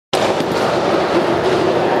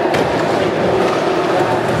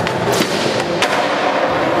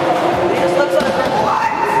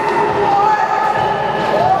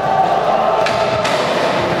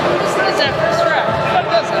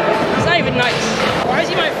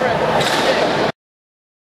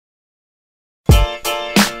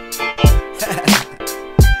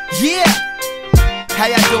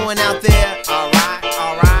doing out there? Alright,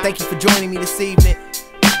 alright. Thank you for joining me this evening.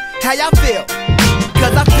 How y'all feel?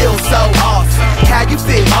 Cause I feel so awesome. How you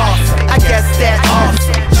feel? Awesome. I guess that's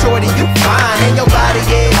awesome. Shorty, you fine and your body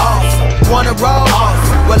is awesome. Wanna roll?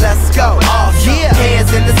 Awesome. Well, let's go. Awesome. Yeah.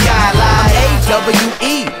 Hands in the sky like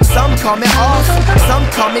AWE. Some call me awesome, some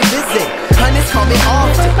call me busy. Honeys call me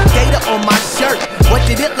often. Gator on my shirt. What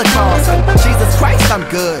did Hitler cost? Jesus Christ, I'm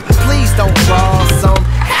good. Please don't cross some.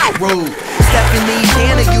 How rude. Stephanie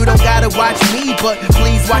Tanner, you don't gotta watch me, but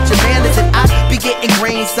please watch your manners. And I be getting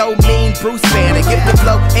green so mean. Bruce Banner, give the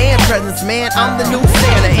flow and presence, man. I'm the new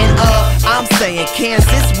Santa, and I'm saying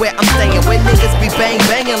Kansas where I'm staying, where niggas be bang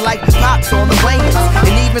banging like pops on the wings.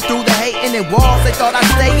 And even through the hating and walls they thought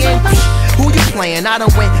I'd stay in. Who you playing? I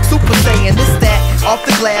done went Super Saiyan. This that off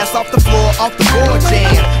the glass, off the floor, off the board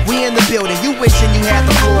jam. We in the building, you wishing you had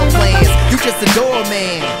the floor plans. You just a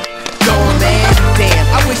doorman. Man, damn,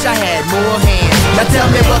 I wish I had more hands. Now tell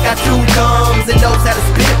me what got two thumbs and knows how to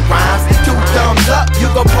spit rhymes. Two thumbs up, you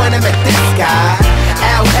gon' point them at this guy.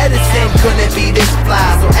 Al Edison couldn't be this fly,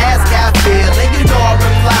 so ask how I feel, and you know I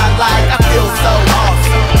reply like I feel so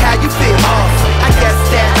awesome. How you feel? Awesome. I guess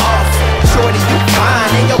that's awesome. Shorty, you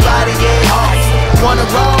fine and your body is awesome. Wanna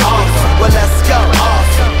roll? Awesome. Well, let's go.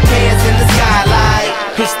 Awesome. Hands in the sky like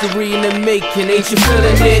history in the making, ain't you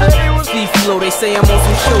feeling it? Steve Flow, they say I'm on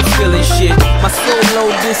some show feeling shit. My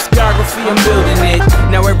solo discography, I'm building it.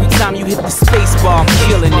 Now every time you hit the space bar, I'm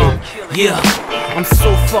killing it. Yeah, I'm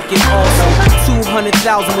so fucking awesome.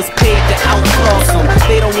 200,000 was paid to outclass them.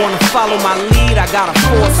 They don't wanna follow my lead, I gotta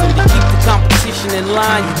force them. To keep the competition in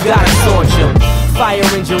line, you gotta torch them. Fire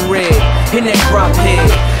engine red, in that drop head.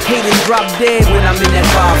 Haters drop dead when I'm in that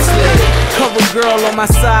bobsled. Cover girl on my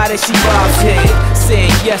side as she bobs head.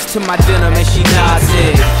 Saying yes to my denim and she nods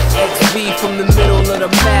it. XV from the middle of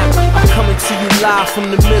the map. I'm coming to you live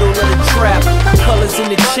from the middle of the trap. Colors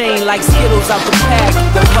in the chain like Skittles out the pack.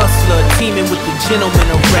 The hustler teaming with the gentleman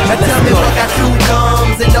of rap. Now tell me what got two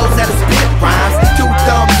thumbs and knows how to spit rhymes. Two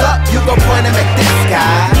thumbs up, you gon' point them at this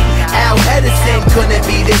guy. Al Edison couldn't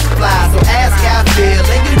be this fly, so ask how I feel,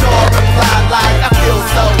 and you know I reply like I feel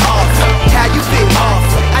so awesome. How you feel?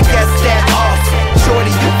 Awesome. I guess that's awesome.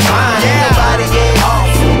 Shorty, you fine, yeah. Nobody is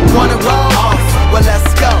awesome. Wanna roll? Awesome. Well,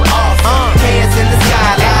 let's go. Awesome. Hands in the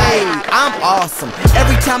sky like I'm awesome.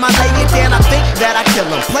 Every time I lay it down, I think that I kill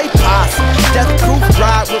him. Play possum. Death proof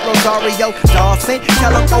ride with Rosario Dawson.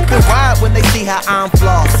 Tell them open wide when they see how I'm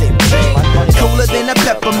flossing. Cooler than a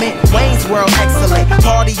peppermint. Wayne's World excellent.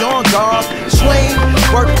 Party on guard. Swing.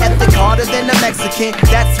 Work ethic harder than a Mexican.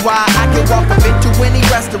 That's why I can walk up into any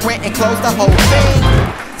restaurant and close the whole thing.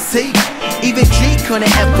 See? Even G couldn't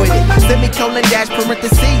F with it. Semicolon dash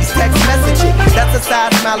parentheses, text messaging. That's a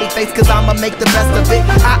side smiley face, cause I'ma make the best of it.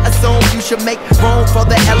 I assume you should make room for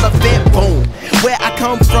the elephant. Boom. Where I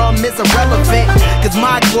come from is irrelevant, cause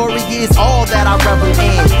my glory is all that I revel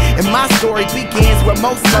in. And my story begins where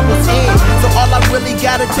most levels end. So all I really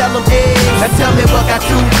gotta tell them is, now tell me what got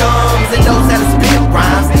two thumbs and knows how to spit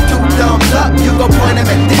rhymes. Two thumbs up, you gon' point them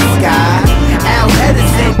at this guy. Al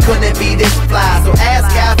Edison couldn't be this fly, so